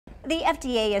The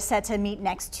FDA is set to meet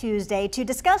next Tuesday to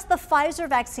discuss the Pfizer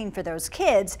vaccine for those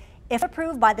kids. If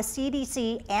approved by the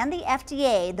CDC and the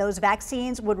FDA, those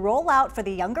vaccines would roll out for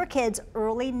the younger kids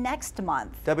early next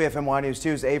month. WFMY News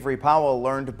 2's Avery Powell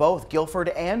learned both Guilford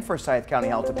and Forsyth County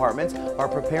Health Departments are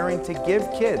preparing to give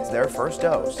kids their first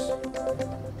dose.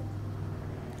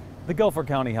 The Guilford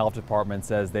County Health Department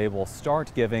says they will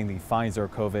start giving the Pfizer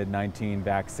COVID-19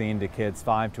 vaccine to kids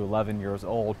 5 to 11 years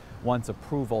old once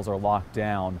approvals are locked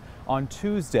down. On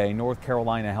Tuesday, North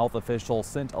Carolina health officials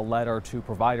sent a letter to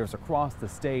providers across the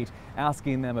state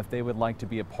asking them if they would like to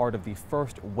be a part of the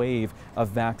first wave of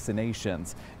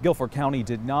vaccinations. Guilford County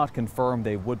did not confirm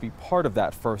they would be part of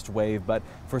that first wave, but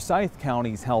Forsyth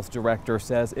County's health director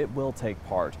says it will take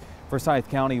part. Forsyth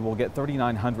County will get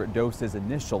 3,900 doses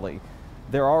initially.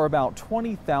 There are about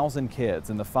 20,000 kids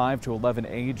in the 5 to 11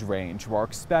 age range who are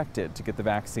expected to get the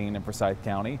vaccine in Forsyth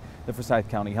County. The Forsyth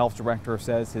County Health Director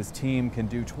says his team can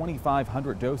do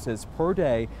 2,500 doses per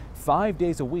day, 5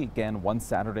 days a week, and 1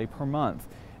 Saturday per month.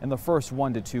 In the first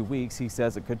 1 to 2 weeks, he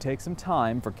says it could take some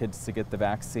time for kids to get the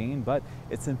vaccine, but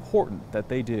it's important that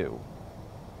they do.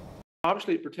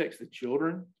 Obviously, it protects the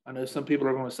children. I know some people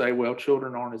are going to say, well,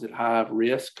 children aren't as at high of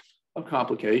risk of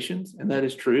complications, and that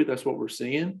is true. That's what we're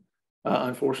seeing.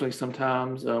 Unfortunately,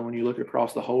 sometimes when you look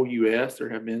across the whole U.S., there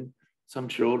have been some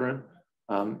children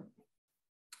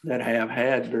that have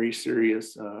had very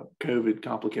serious COVID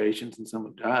complications, and some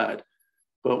have died.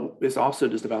 But it's also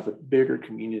just about the bigger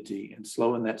community and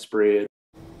slowing that spread.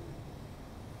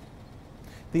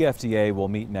 The FDA will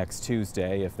meet next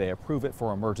Tuesday. If they approve it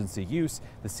for emergency use,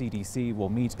 the CDC will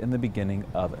meet in the beginning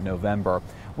of November.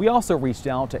 We also reached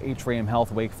out to Atrium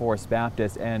Health, Wake Forest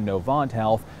Baptist, and Novant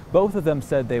Health. Both of them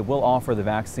said they will offer the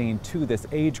vaccine to this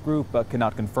age group, but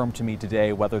cannot confirm to me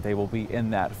today whether they will be in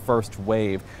that first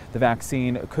wave. The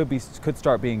vaccine could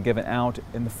start being given out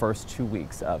in the first 2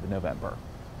 weeks of November.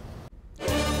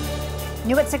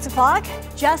 New at 6 o'clock,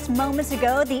 just moments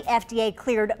ago, the FDA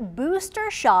cleared booster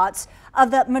shots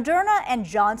of the Moderna and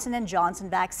Johnson & Johnson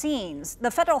vaccines. The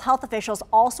federal health officials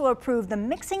also approved the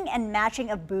mixing and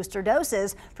matching of booster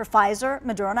doses for Pfizer,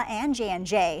 Moderna, and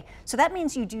J&J. So that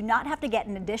means you do not have to get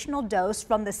an additional dose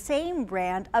from the same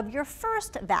brand of your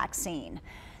first vaccine.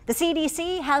 The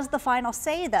CDC has the final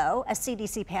say, though. A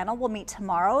CDC panel will meet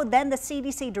tomorrow. Then the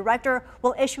CDC director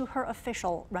will issue her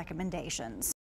official recommendations.